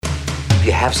If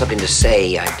you have something to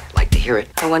say, I'd like to hear it.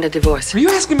 I want a divorce. Are you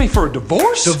asking me for a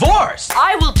divorce? Divorce?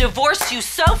 I will divorce you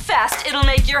so fast it'll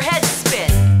make your head spin.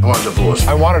 I want a divorce.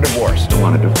 I want a divorce. I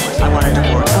want a divorce. I want a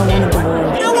divorce.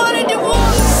 I want a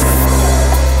divorce.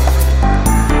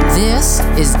 This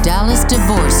is Dallas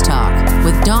Divorce Talk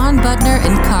with Dawn Budner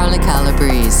and Carla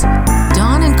Calabrese.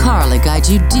 Dawn and Carla guide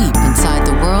you deep inside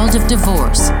the world of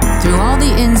divorce through all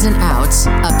the ins and outs,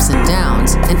 ups and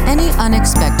downs, and any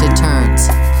unexpected turns.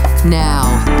 Now,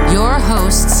 your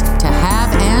hosts to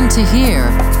have and to hear,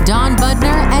 Dawn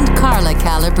Budner and Carla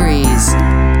Calabrese.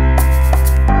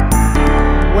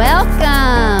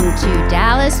 Welcome to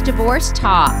Dallas Divorce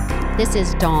Talk. This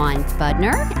is Dawn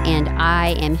Budner, and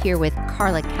I am here with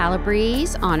Carla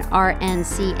Calabrese on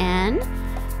RNCN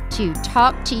to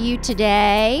talk to you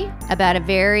today about a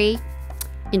very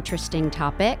interesting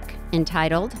topic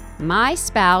entitled, My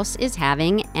Spouse is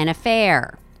Having an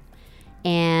Affair.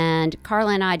 And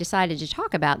Carla and I decided to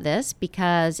talk about this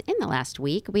because in the last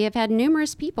week, we have had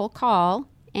numerous people call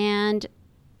and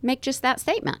make just that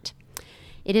statement.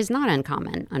 It is not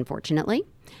uncommon, unfortunately.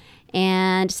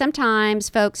 And sometimes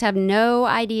folks have no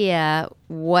idea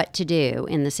what to do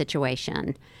in the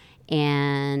situation.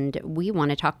 And we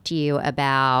want to talk to you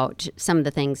about some of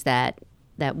the things that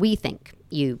we think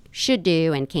you should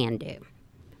do and can do.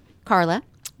 Carla,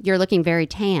 you're looking very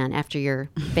tan after your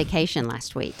vacation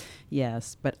last week.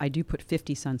 Yes, but I do put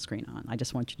 50 sunscreen on. I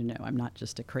just want you to know I'm not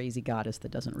just a crazy goddess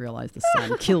that doesn't realize the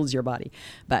sun kills your body.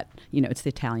 But, you know, it's the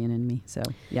Italian in me. So,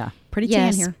 yeah, pretty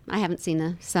tan here. I haven't seen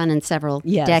the sun in several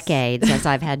decades as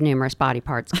I've had numerous body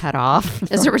parts cut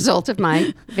off as a result of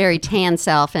my very tan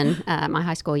self in my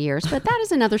high school years. But that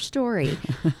is another story.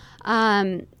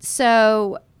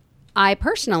 So I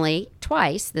personally,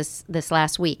 twice this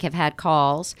last week, have had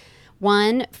calls.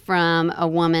 One from a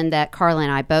woman that Carla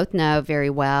and I both know very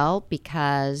well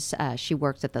because she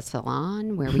works at the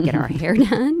salon where we get our hair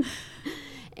done.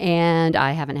 And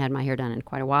I haven't had my hair done in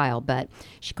quite a while, but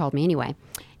she called me anyway.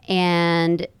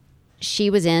 And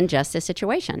she was in just this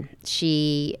situation.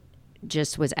 She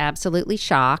just was absolutely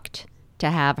shocked to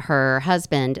have her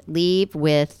husband leave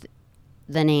with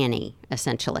the nanny,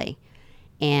 essentially.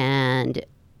 And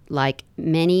like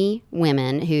many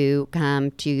women who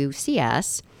come to see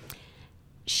us,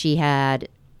 she had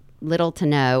little to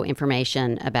no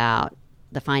information about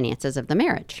the finances of the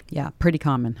marriage. Yeah, pretty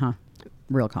common, huh?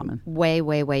 Real common. Way,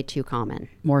 way, way too common.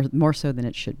 More so than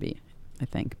it should be, I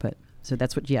think. But so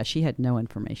that's what. Yeah, she had no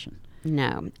information.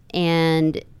 No,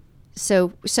 and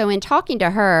so in talking to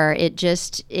her, it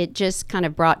just kind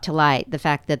of brought to light the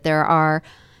fact that there are,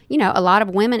 you know, a lot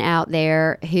of women out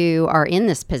there who are in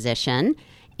this position.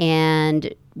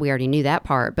 And we already knew that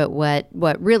part, but what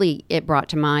really it brought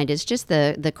to mind is just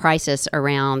the crisis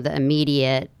around the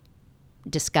immediate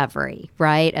discovery,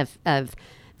 right, of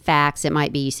facts. It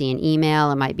might be you see an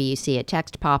email, it might be you see a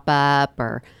text pop up,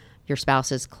 or your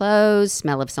spouse's clothes,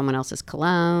 smell of someone else's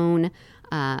cologne,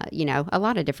 you know, a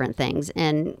lot of different things.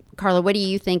 And Carla, what do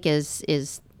you think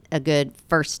is a good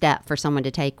first step for someone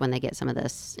to take when they get some of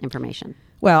this information?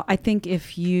 Well, I think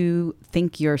if you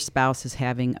think your spouse is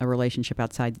having a relationship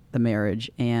outside the marriage,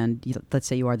 and let's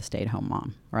say you are the stay-at-home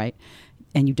mom, right,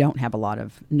 and you don't have a lot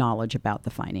of knowledge about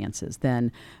the finances,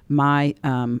 then my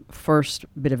first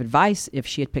bit of advice, if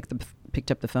she had picked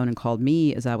up the phone and called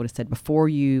me, is I would have said, before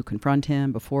you confront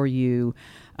him, before you,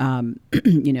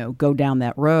 you know, go down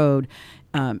that road,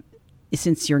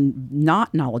 since you're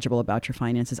not knowledgeable about your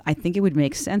finances, I think it would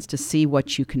make sense to see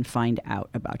what you can find out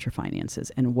about your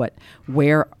finances and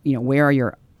where are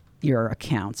your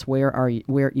accounts?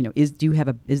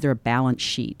 Is there a balance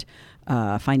sheet,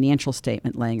 financial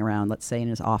statement laying around, let's say in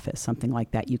his office, something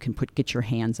like that you can get your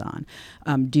hands on?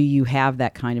 Do you have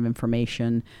that kind of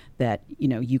information that, you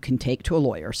know, you can take to a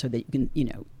lawyer so that you can, you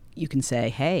know, you can say,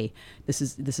 hey, this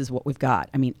is what we've got.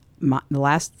 I mean, the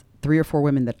last 3 or 4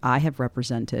 women that I have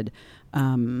represented,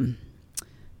 you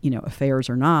know, affairs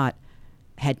or not,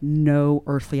 had no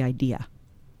earthly idea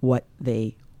what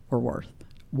they were worth,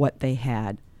 what they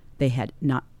had. They had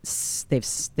not. They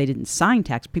didn't sign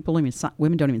tax.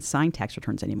 Women don't even sign tax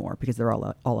returns anymore because they're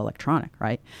all electronic,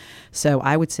 right? So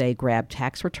I would say grab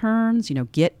tax returns. You know,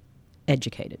 get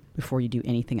educated before you do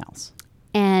anything else.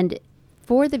 And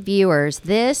for the viewers,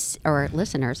 or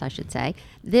listeners, I should say,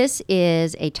 this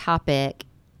is a topic.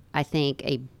 I think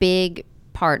a big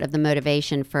part of the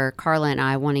motivation for Carla and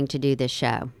I wanting to do this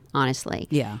show, honestly,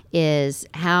 is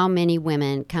how many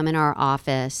women come in our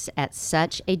office at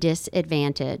such a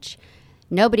disadvantage.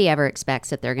 Nobody ever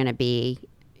expects that they're going to be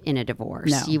in a divorce.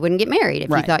 No. You wouldn't get married if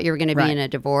you thought you were going to be in a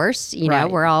divorce. You know,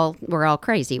 we're all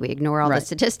crazy. We ignore all the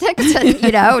statistics and,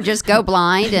 you know, just go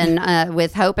blind and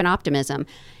with hope and optimism.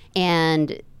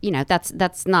 And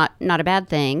that's not a bad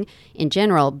thing in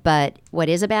general, but what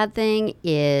is a bad thing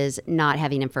is not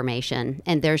having information.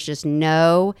 And there's just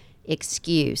no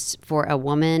excuse for a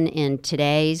woman in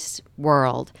today's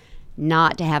world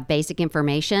not to have basic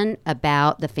information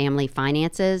about the family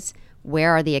finances.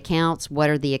 Where are the accounts? What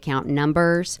are the account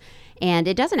numbers? And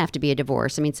it doesn't have to be a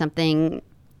divorce. I mean, something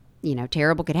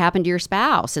terrible could happen to your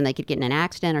spouse and they could get in an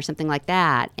accident or something like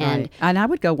that. And right. And I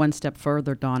would go one step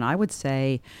further, Dawn. I would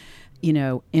say,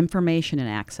 information and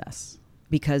access.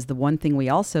 Because the one thing we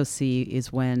also see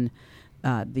is when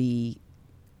the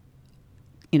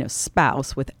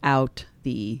spouse without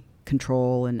the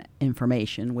control and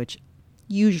information, which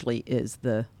usually is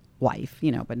the wife,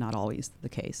 but not always the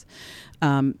case,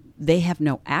 they have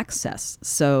no access.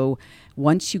 So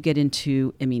once you get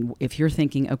into, if you're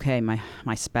thinking, okay, my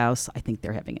spouse, I think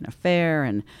they're having an affair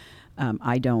and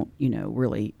I don't,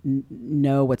 really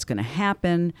know what's going to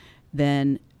happen,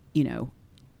 then,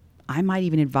 I might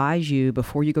even advise you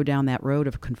before you go down that road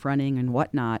of confronting and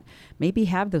whatnot, maybe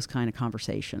have those kind of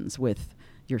conversations with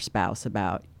your spouse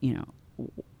about,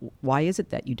 why is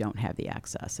it that you don't have the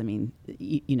access? I mean,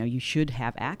 you should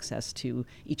have access to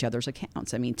each other's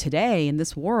accounts. I mean, today in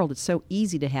this world, it's so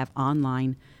easy to have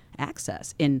online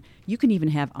access, and you can even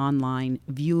have online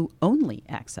view-only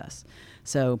access.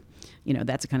 So,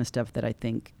 that's the kind of stuff that I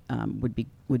think would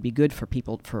be good for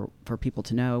people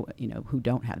to know, who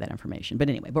don't have that information. But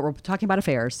anyway, we're talking about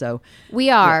affairs, so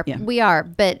we are.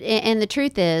 But and the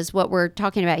truth is, what we're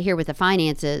talking about here with the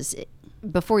finances,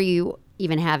 before you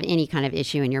even have any kind of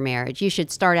issue in your marriage, you should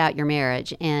start out your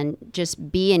marriage and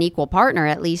just be an equal partner,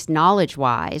 at least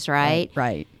knowledge-wise, right?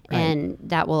 Right. And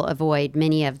that will avoid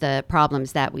many of the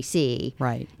problems that we see.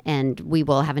 Right. And we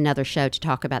will have another show to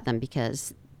talk about them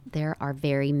because there are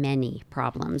very many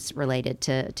problems related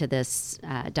to this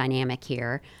dynamic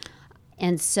here.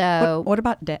 And so... What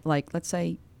about, let's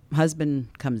say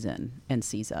husband comes in and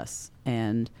sees us,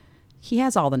 and he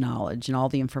has all the knowledge and all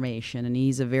the information, and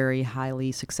he's a very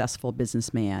highly successful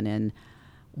businessman, and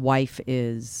wife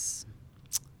is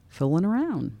fooling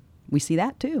around. We see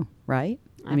that too, right?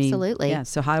 Absolutely.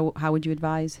 So how would you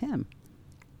advise him?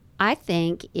 I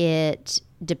think it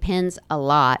depends a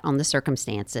lot on the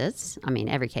circumstances. I mean,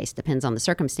 every case depends on the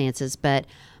circumstances, but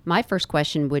my first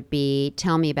question would be,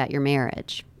 tell me about your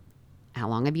marriage. How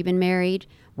long have you been married?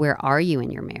 Where are you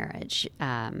in your marriage?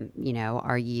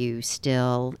 Are you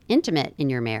still intimate in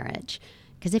your marriage?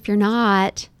 Because if you're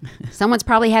not, someone's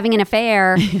probably having an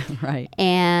affair. Right.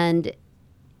 And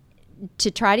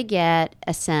to try to get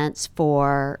a sense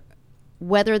for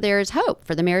whether there's hope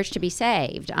for the marriage to be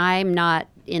saved. I'm not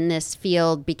in this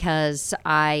field because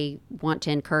I want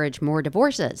to encourage more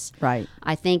divorces. Right.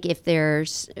 I think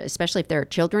especially if there are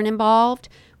children involved,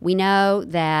 we know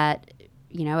that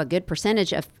a good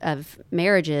percentage of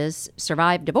marriages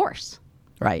survive divorce.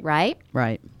 Right. Right?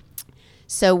 Right.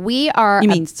 So we are... You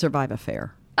mean survive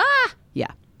affair. Yeah.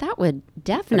 That would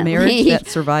definitely... A marriage that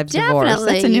survives divorce.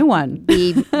 That's a new one.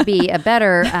 be a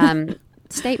better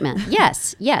statement.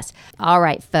 Yes. All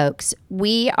right, folks.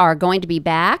 We are going to be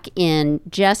back in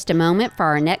just a moment for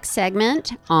our next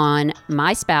segment on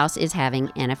My Spouse is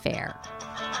Having an Affair.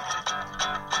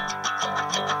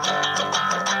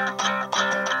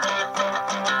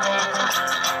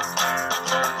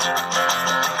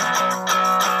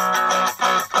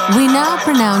 We now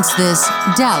pronounce this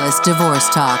Dallas Divorce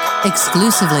Talk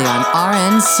exclusively on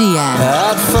RNCN.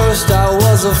 At first I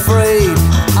was afraid,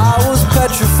 I was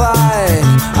petrified.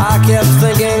 I kept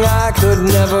thinking I could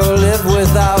never live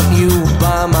without you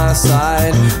by my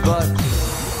side. But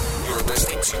you're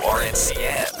listening to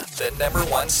RNCN, the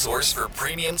 #1 source for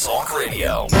premium talk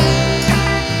radio.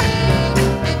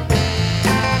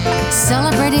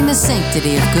 Celebrating the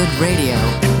sanctity of good radio,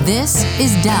 this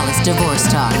is Dallas Divorce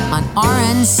Talk on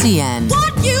RNCN.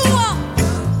 What you want,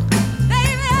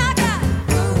 baby, I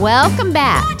got. Welcome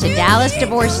back to Dallas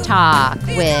Divorce Talk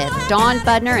with Dawn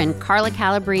Budner and Carla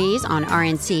Calabrese on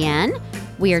RNCN.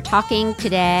 We are talking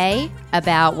today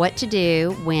about what to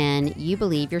do when you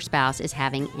believe your spouse is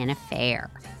having an affair.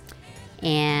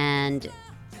 And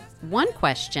one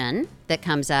question that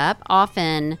comes up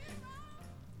often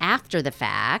after the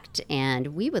fact, and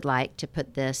we would like to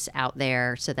put this out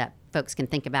there so that folks can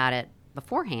think about it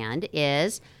beforehand,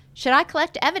 is, should I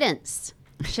collect evidence?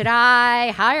 Should I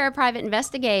hire a private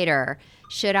investigator?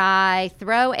 Should I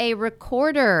throw a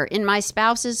recorder in my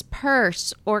spouse's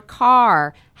purse or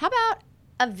car? How about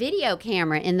a video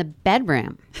camera in the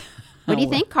bedroom? What do you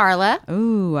think, Carla?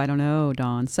 Ooh, I don't know,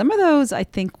 Dawn. Some of those I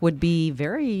think would be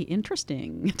very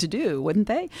interesting to do, wouldn't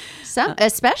they?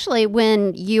 Especially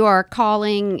when you are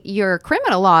calling your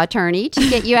criminal law attorney to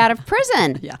get you out of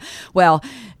prison. Yeah. Well,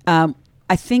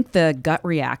 I think the gut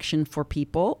reaction for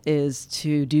people is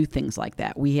to do things like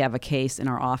that. We have a case in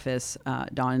our office,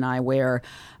 Dawn and I, where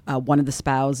one of the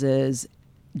spouses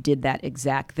did that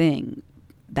exact thing.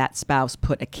 That spouse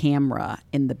put a camera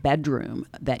in the bedroom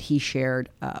that he shared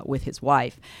with his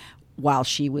wife while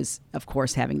she was, of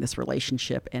course, having this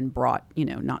relationship, and brought,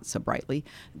 not so brightly,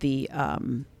 the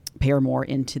paramour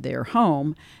into their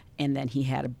home. And then he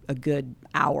had a good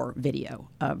hour video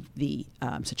of the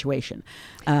situation.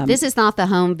 This is not the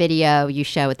home video you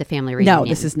show at the family reunion. No,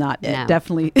 this is not. No.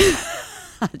 Definitely,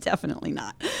 definitely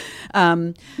not.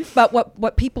 But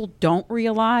what people don't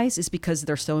realize is because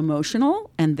they're so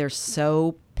emotional and they're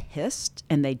so pissed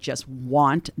and they just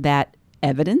want that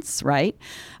evidence, right?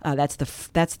 That's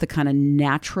the kind of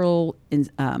natural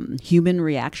human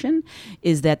reaction,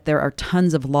 is that there are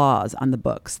tons of laws on the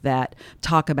books that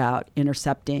talk about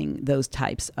intercepting those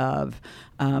types of,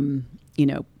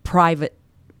 private,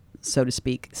 so to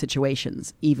speak,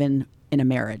 situations, even in a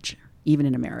marriage.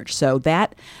 So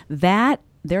that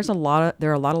there are a lot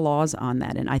of laws on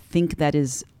that, and I think that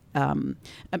is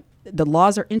the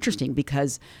laws are interesting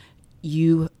because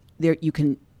you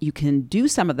can do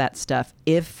some of that stuff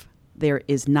if there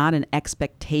is not an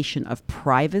expectation of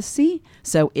privacy.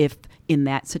 So if in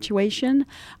that situation,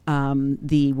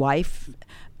 the wife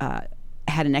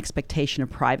had an expectation of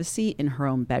privacy in her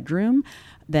own bedroom,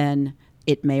 then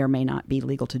it may or may not be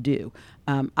legal to do.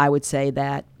 I would say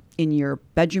that in your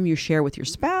bedroom you share with your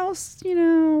spouse,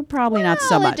 probably not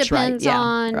so much, it depends right?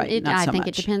 on, right. I think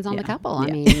it depends on the couple. I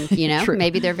mean, True.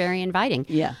 maybe they're very inviting.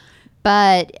 Yeah.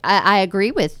 But I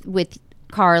agree with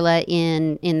Carla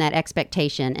in that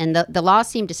expectation. And the laws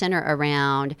seem to center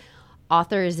around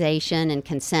authorization and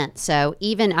consent. So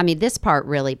this part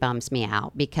really bums me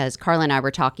out because Carla and I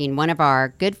were talking, one of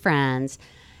our good friends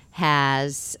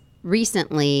has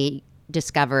recently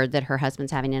discovered that her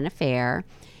husband's having an affair,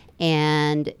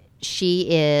 and she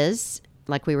is,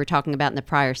 like we were talking about in the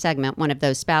prior segment, one of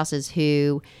those spouses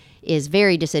who is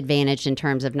very disadvantaged in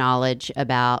terms of knowledge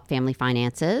about family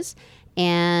finances.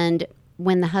 And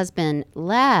when the husband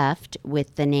left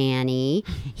with the nanny,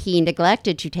 he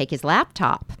neglected to take his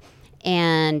laptop.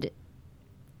 And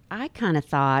I kind of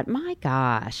thought, my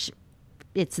gosh,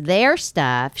 it's their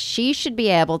stuff. She should be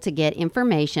able to get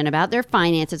information about their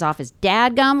finances off his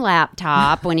dadgum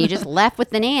laptop when he just left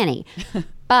with the nanny.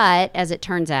 But as it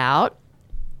turns out,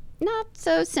 not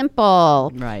so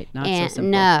simple. Right, not so simple.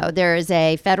 No, there is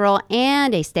a federal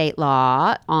and a state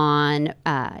law on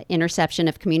interception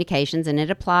of communications, and it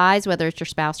applies whether it's your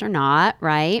spouse or not,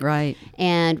 right? Right.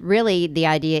 And really the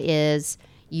idea is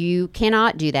you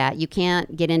cannot do that. You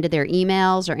can't get into their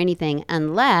emails or anything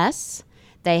unless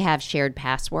they have shared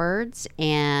passwords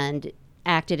and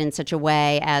acted in such a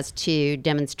way as to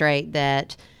demonstrate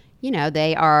that,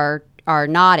 they are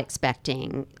not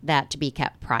expecting that to be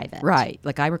kept private. Right.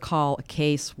 Like I recall a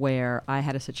case where I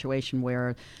had a situation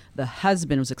where the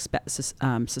husband was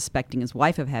suspecting his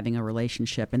wife of having a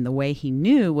relationship, and the way he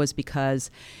knew was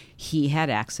because he had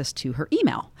access to her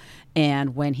email.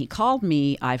 And when he called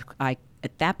me, I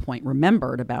at that point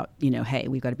remembered about, hey,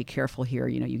 we've got to be careful here.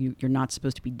 You're not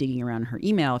supposed to be digging around her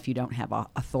email if you don't have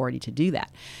authority to do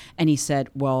that. And he said,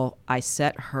 well, I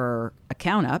set her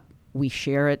account up. We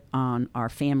share it on our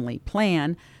family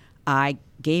plan. I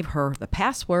gave her the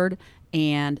password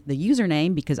and the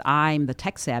username because I'm the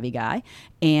tech savvy guy,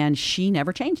 and she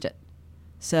never changed it.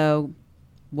 So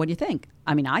what do you think?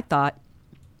 I mean, I thought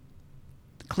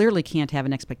clearly can't have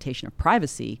an expectation of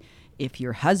privacy if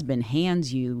your husband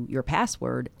hands you your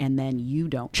password and then you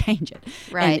don't change it.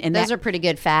 Right. And those are pretty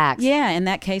good facts. Yeah. In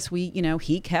that case,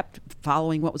 he kept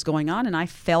following what was going on, and I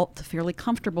felt fairly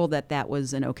comfortable that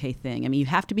was an okay thing. I mean, you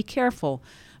have to be careful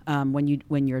when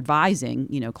you're advising,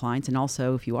 clients, and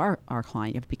also if you are our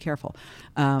client, you have to be careful.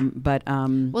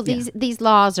 These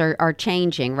laws are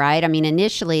changing, right? I mean,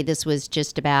 initially this was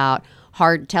just about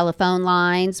hard telephone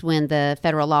lines when the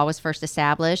federal law was first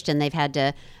established, and they've had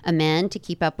to amend to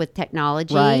keep up with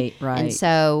technology. Right. And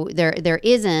so there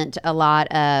isn't a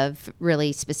lot of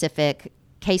really specific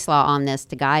case law on this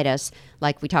to guide us.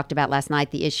 Like we talked about last night,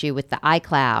 the issue with the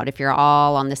iCloud. If you're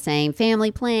all on the same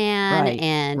family plan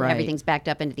and everything's backed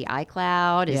up into the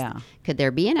iCloud, could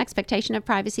there be an expectation of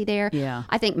privacy there? Yeah.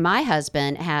 I think my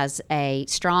husband has a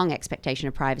strong expectation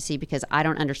of privacy because I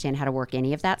don't understand how to work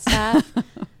any of that stuff.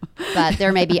 But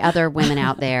there may be other women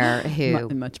out there who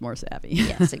much more savvy.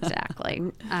 Yes, exactly.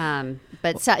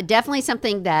 But definitely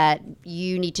something that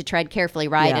you need to tread carefully,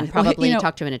 right? Yeah. And probably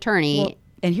talk to an attorney.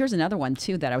 And here's another one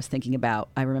too that I was thinking about.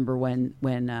 I remember when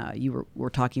you were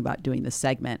talking about doing this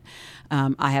segment.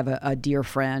 I have a dear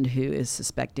friend who is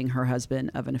suspecting her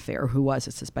husband of an affair, who was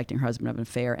suspecting her husband of an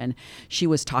affair, and she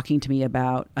was talking to me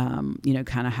about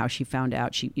kind of how she found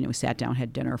out. She sat down,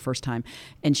 had dinner first time,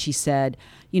 and she said,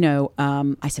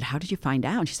 I said, how did you find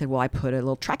out? And she said, well, I put a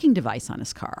little tracking device on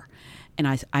his car. And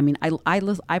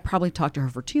I probably talked to her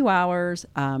for 2 hours.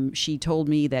 She told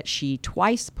me that she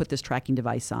twice put this tracking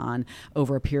device on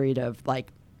over a period of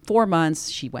like 4 months.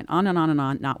 She went on and on and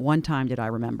on. Not one time did I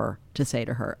remember to say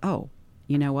to her, oh,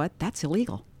 you know what? That's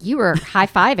illegal. You were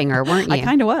high-fiving her, weren't you? I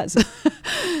kind of was.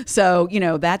 So,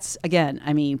 that's, again,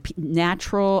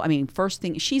 natural. First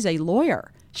thing, she's a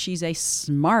lawyer. She's a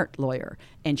smart lawyer.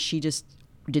 And she just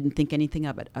didn't think anything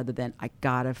of it other than I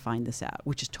gotta find this out,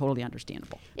 which is totally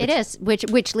understandable. It is,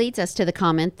 which leads us to the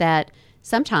comment that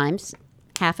sometimes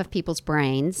half of people's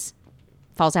brains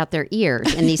falls out their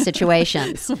ears in these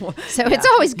situations. So it's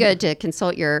always good to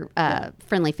consult your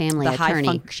friendly family the attorney. The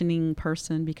high-functioning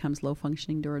person becomes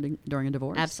low-functioning during a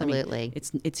divorce. Absolutely.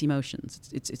 It's emotions.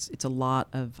 It's a lot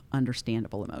of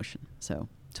understandable emotion. So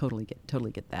totally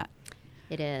get that.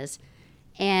 It is.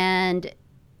 And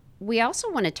we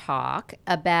also want to talk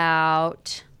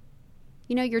about,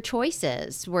 your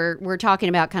choices. We're talking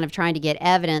about kind of trying to get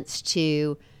evidence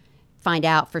to find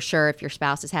out for sure if your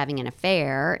spouse is having an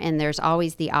affair. And there's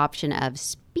always the option of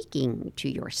speaking to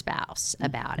your spouse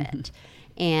about it.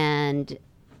 And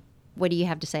what do you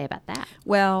have to say about that?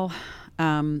 Well,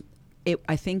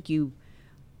 I think you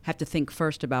have to think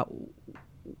first about,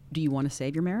 do you want to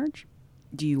save your marriage?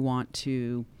 Do you want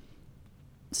to,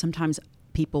 sometimes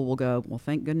people will go, well,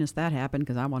 thank goodness that happened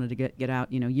because I wanted to get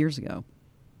out, years ago.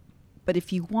 But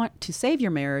if you want to save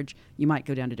your marriage, you might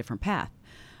go down a different path.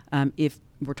 If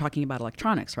we're talking about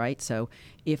electronics, right? So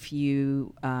if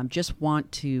you just want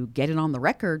to get it on the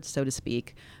record, so to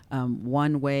speak,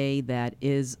 one way that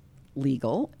is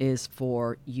legal is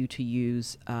for you to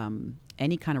use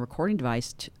any kind of recording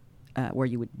device where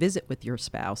you would visit with your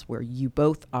spouse, where you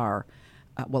both are,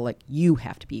 you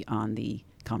have to be on the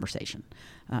conversation.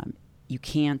 You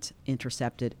can't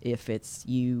intercept it if it's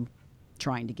you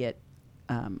trying to get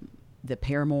the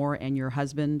paramour and your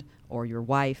husband or your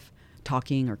wife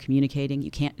talking or communicating.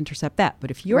 You can't intercept that. But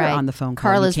if you're on the phone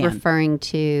call, Carla's you can. Referring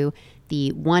to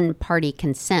the one-party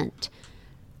consent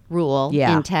rule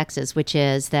in Texas, which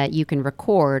is that you can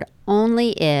record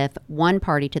only if one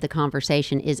party to the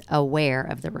conversation is aware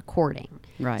of the recording.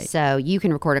 Right. So you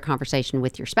can record a conversation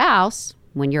with your spouse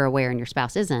when you're aware and your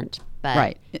spouse isn't.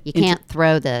 But you can't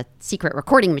throw the secret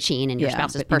recording machine in your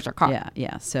spouse's purse or car.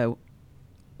 Yeah. So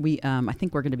we, I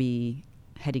think we're going to be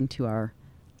heading to our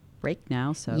break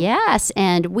now. So yes,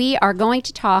 and we are going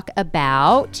to talk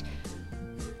about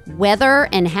whether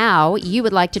and how you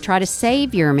would like to try to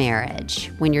save your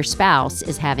marriage when your spouse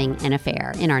is having an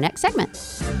affair in our next segment.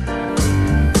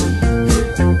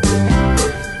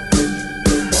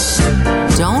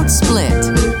 Don't split.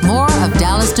 More of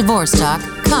Dallas Divorce Talk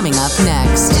coming up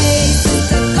next.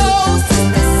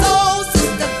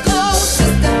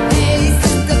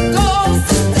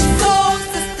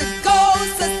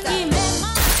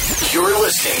 You're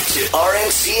listening to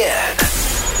RNCN,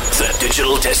 the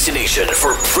digital destination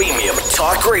for premium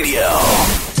talk radio.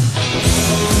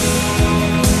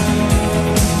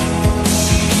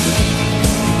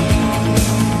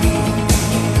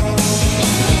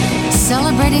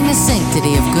 Celebrating the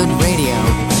sanctity of good radio,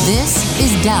 this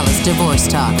is Dallas Divorce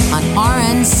Talk on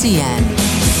RNCN.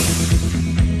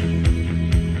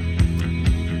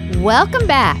 Welcome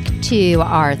back to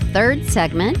our third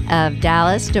segment of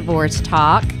Dallas Divorce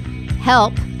Talk.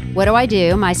 Help, what do I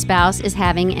do? My spouse is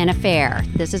having an affair.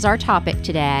 This is our topic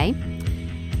today.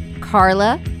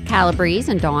 Carla Calabrese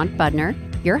and Dawn Budner,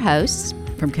 your hosts.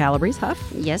 From Calabrese Huff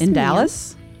Yes, in ma'am.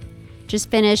 Dallas.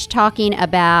 Just finished talking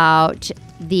about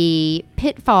the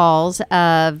pitfalls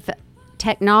of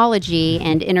technology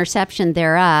and interception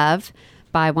thereof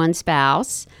by one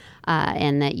spouse,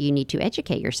 and that you need to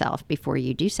educate yourself before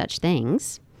you do such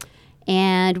things.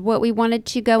 And what we wanted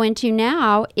to go into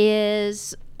now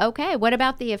is, okay, what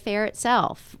about the affair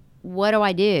itself? What do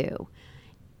I do?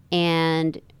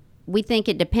 And we think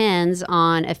it depends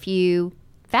on a few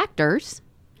factors.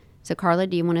 So, Carla,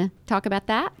 do you want to talk about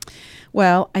that?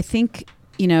 Well, I think,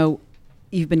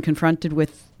 you've been confronted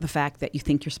with the fact that you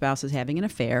think your spouse is having an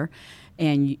affair,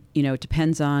 and it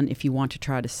depends on if you want to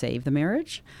try to save the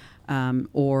marriage,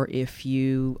 or if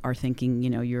you are thinking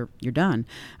you're done.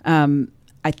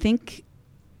 I think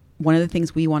one of the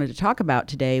things we wanted to talk about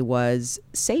today was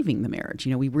saving the marriage.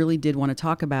 We really did want to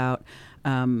talk about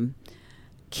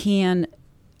can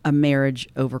a marriage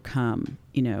overcome,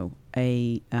 an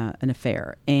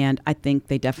affair? And I think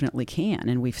they definitely can,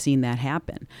 and we've seen that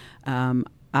happen.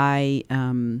 I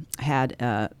had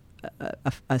an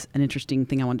interesting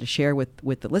thing I wanted to share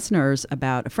with the listeners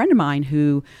about a friend of mine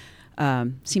who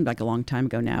seemed like a long time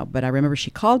ago now, but I remember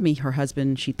she called me. Her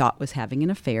husband, she thought, was having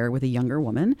an affair with a younger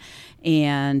woman,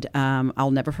 and I'll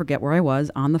never forget where I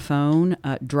was on the phone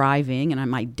driving,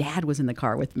 and my dad was in the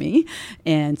car with me,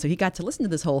 and so he got to listen to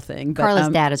this whole thing. But, Carla's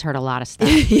dad has heard a lot of stuff.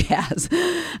 He has.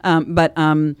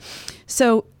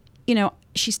 So,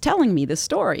 she's telling me this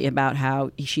story about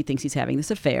how she thinks he's having this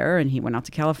affair, and he went out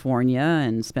to California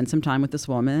and spent some time with this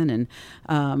woman,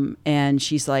 and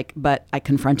she's like, but I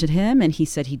confronted him, and he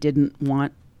said he didn't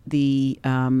want the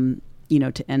to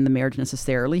end the marriage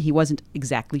necessarily. He wasn't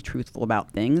exactly truthful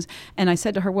about things. And I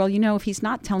said to her, well, if he's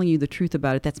not telling you the truth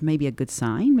about it, that's maybe a good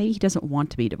sign. Maybe he doesn't want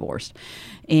to be divorced.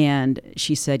 And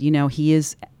she said, he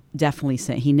is definitely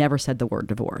saying, he never said the word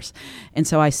divorce. And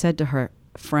so I said to her,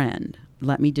 friend,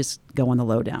 let me just go on the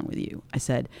lowdown with you. I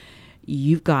said,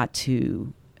 you've got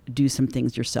to do some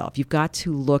things yourself. You've got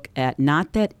to look at,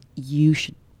 not that you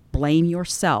should blame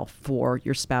yourself for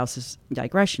your spouse's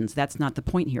digressions. That's not the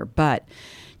point here. But,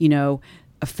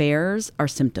 affairs are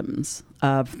symptoms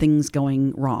of things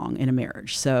going wrong in a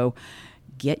marriage. So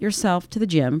get yourself to the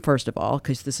gym, first of all,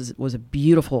 because this was a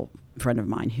beautiful friend of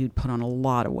mine who'd put on a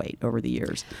lot of weight over the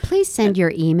years. Please send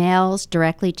your emails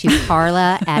directly to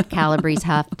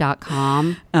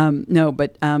Carla@CalabresiHuff.com. No,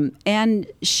 but and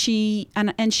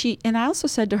I also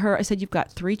said to her, I said, you've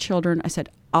got 3 children. I said,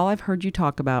 all I've heard you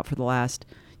talk about for the last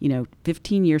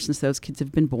 15 years since those kids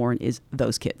have been born is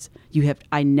those kids.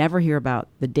 I never hear about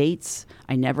the dates.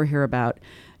 I never hear about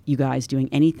you guys doing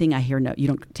anything. I hear no, you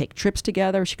don't take trips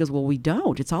together. She goes, well, we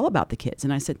don't. It's all about the kids.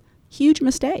 And I said, huge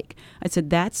mistake. I said,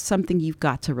 that's something you've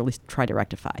got to really try to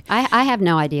rectify. I have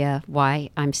no idea why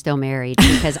I'm still married,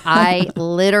 because I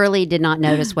literally did not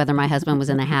notice whether my husband was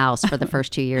in the house for the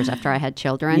first 2 years after I had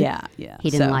children. Yeah.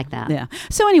 He didn't like that. Yeah.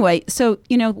 So anyway,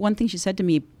 one thing she said to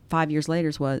me 5 years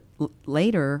later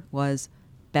was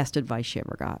best advice she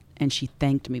ever got. And she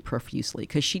thanked me profusely,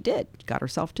 because she got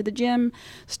herself to the gym,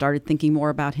 started thinking more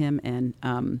about him. And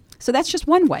so that's just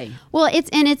one way. Well,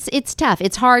 it's tough.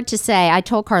 It's hard to say. I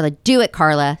told Carla, do it,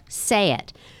 Carla, say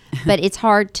it. But it's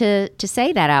hard to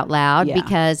say that out loud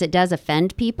because it does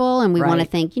offend people. And we want to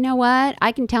think, you know what?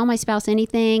 I can tell my spouse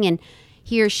anything, and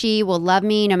he or she will love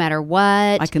me no matter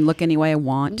what. I can look any way I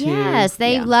want to. Yes,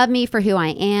 they love me for who I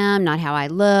am, not how I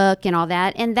look and all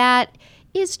that. And that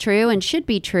is true and should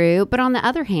be true. But on the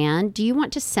other hand, do you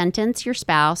want to sentence your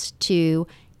spouse to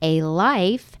a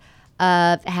life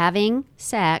of having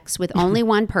sex with only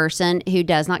one person who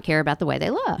does not care about the way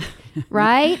they look?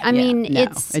 Right? I mean,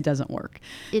 it doesn't work.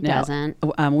 It doesn't.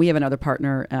 We have another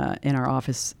partner in our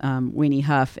office, Winnie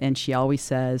Huff, and she always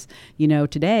says,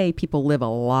 today people live a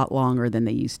lot longer than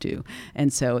they used to.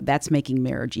 And so that's making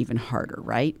marriage even harder,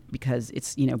 right? Because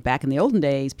it's, back in the olden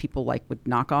days, people would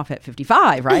knock off at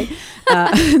 55, right?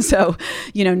 So,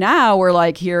 now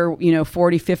we're here,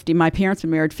 40, 50. My parents been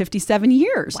married 57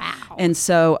 years. Wow. And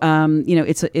so,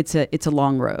 it's a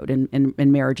long road, and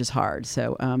marriage is hard.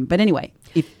 So, but anyway,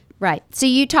 Right. So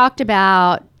you talked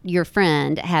about your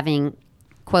friend having,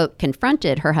 quote,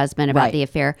 confronted her husband about the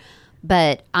affair,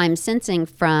 but I'm sensing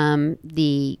from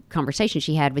the conversation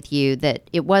she had with you that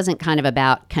it wasn't kind of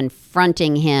about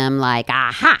confronting him like,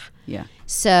 aha. Yeah.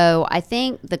 So I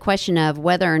think the question of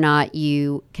whether or not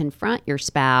you confront your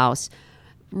spouse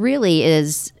really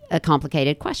is a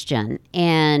complicated question.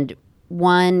 And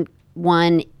one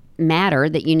matter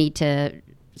that you need to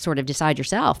sort of decide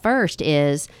yourself first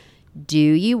is, do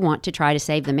you want to try to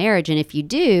save the marriage? And if you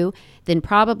do, then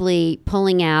probably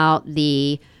pulling out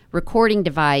the recording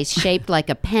device shaped like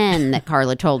a pen that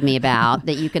Carla told me about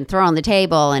that you can throw on the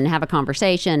table and have a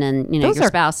conversation, and those your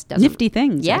spouse doesn't. Nifty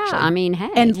things. Yeah, actually. I mean, hey,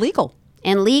 and legal.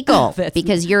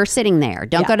 Because you're sitting there.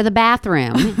 Don't go to the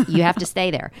bathroom. You have to stay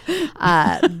there.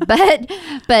 But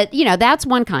that's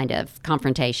one kind of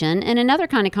confrontation, and another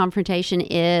kind of confrontation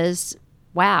is,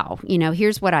 wow,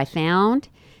 here's what I found,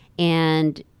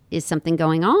 and is something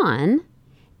going on,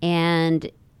 and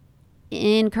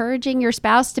encouraging your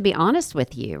spouse to be honest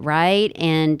with you, right?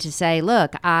 And to say,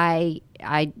 look, I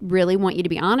really want you to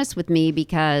be honest with me,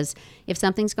 because if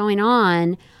something's going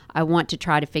on, I want to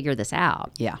try to figure this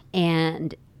out. Yeah.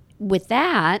 And with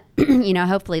that,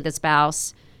 hopefully the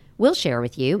spouse will share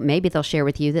with you. Maybe they'll share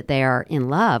with you that they are in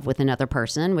love with another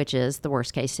person, which is the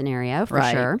worst case scenario for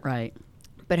sure. Right.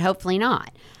 But hopefully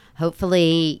not.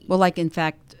 Hopefully. Well, in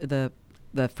fact,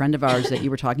 the friend of ours that you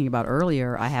were talking about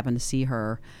earlier, I happened to see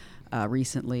her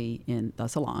recently in the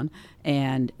salon.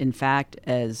 And in fact,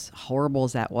 as horrible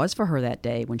as that was for her that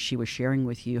day, when she was sharing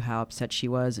with you how upset she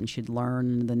was and she'd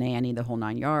learned the nanny, the whole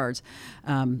 9 yards,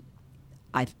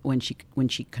 when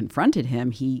she confronted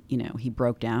him, he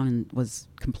broke down and was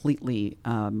completely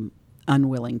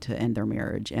unwilling to end their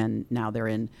marriage. And now they're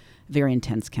in very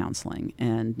intense counseling.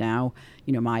 And now,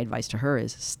 my advice to her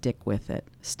is stick with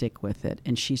it.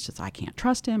 And she's just, I can't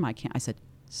trust him. I said,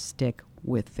 stick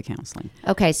with the counseling.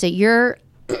 Okay, so you're,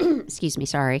 excuse me,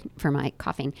 sorry for my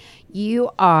coughing.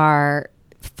 You are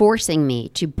forcing me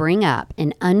to bring up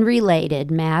an unrelated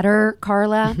matter,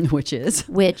 Carla. Which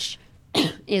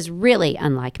is really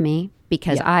unlike me,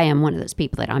 because I am one of those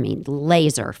people that,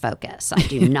 laser focus. I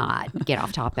do not get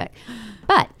off topic.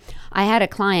 But I had a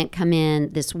client come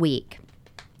in this week,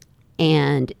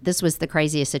 and this was the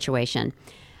craziest situation.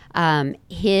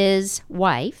 His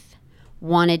wife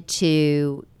wanted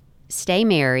to stay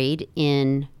married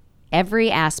in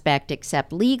every aspect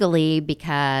except legally,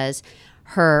 because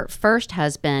her first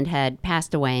husband had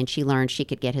passed away and she learned she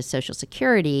could get his Social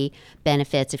Security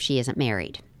benefits if she isn't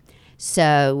married.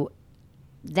 So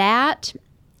that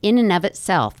in and of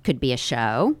itself could be a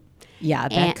show. Yeah,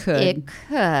 that could. It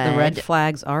could. The red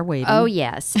flags are waiting. Oh,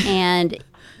 yes. And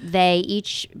they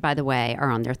each, by the way, are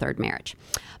on their third marriage.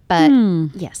 But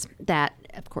yes, that,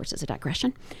 of course, is a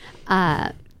digression.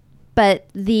 But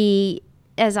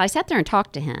as I sat there and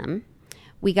talked to him,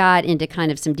 we got into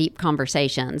kind of some deep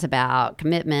conversations about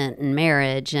commitment and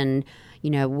marriage and,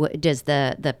 does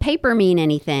the paper mean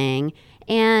anything?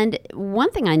 And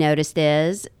one thing I noticed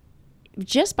is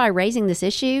just by raising this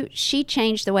issue, she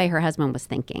changed the way her husband was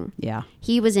thinking. Yeah.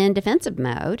 He was in defensive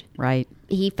mode. Right.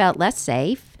 He felt less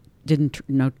safe.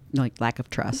 Lack of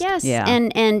trust. Yes. Yeah.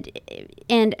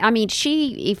 And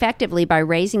she effectively, by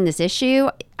raising this issue,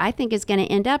 I think is going to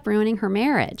end up ruining her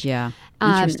marriage. Yeah.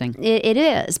 Interesting. It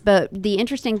is. But the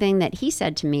interesting thing that he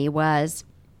said to me was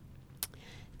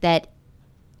that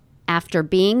after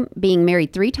being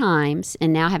married 3 times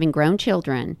and now having grown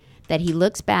children, that he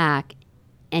looks back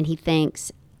and he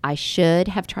thinks, I should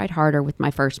have tried harder with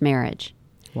my first marriage.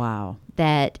 Wow.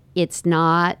 That it's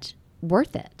not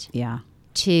worth it. Yeah.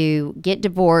 To get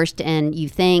divorced and you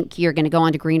think you're going to go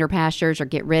on to greener pastures or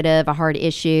get rid of a hard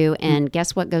issue, and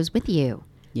guess what goes with you?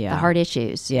 Yeah. The hard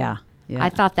issues. Yeah. I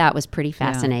thought that was pretty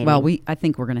fascinating. Yeah. Well, I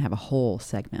think we're going to have a whole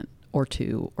segment or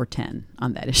 2 or 10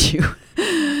 on that issue.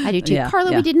 I do too. Yeah,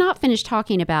 Carla, yeah. we did not finish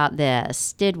talking about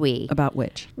this, did we? About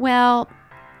which? Well,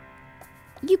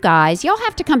 you guys, y'all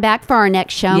have to come back for our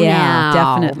next show now. Yeah,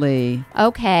 definitely.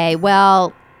 Okay,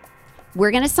 well,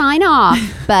 we're going to sign off,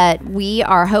 but we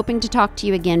are hoping to talk to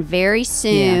you again very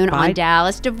soon on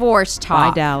Dallas Divorce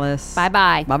Talk. Bye, Dallas.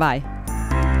 Bye-bye. Bye-bye.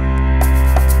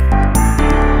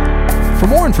 For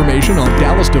more information on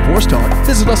Dallas Divorce Talk,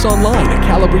 visit us online at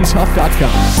Calabrese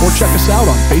Huff.com or check us out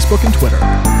on Facebook and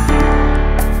Twitter.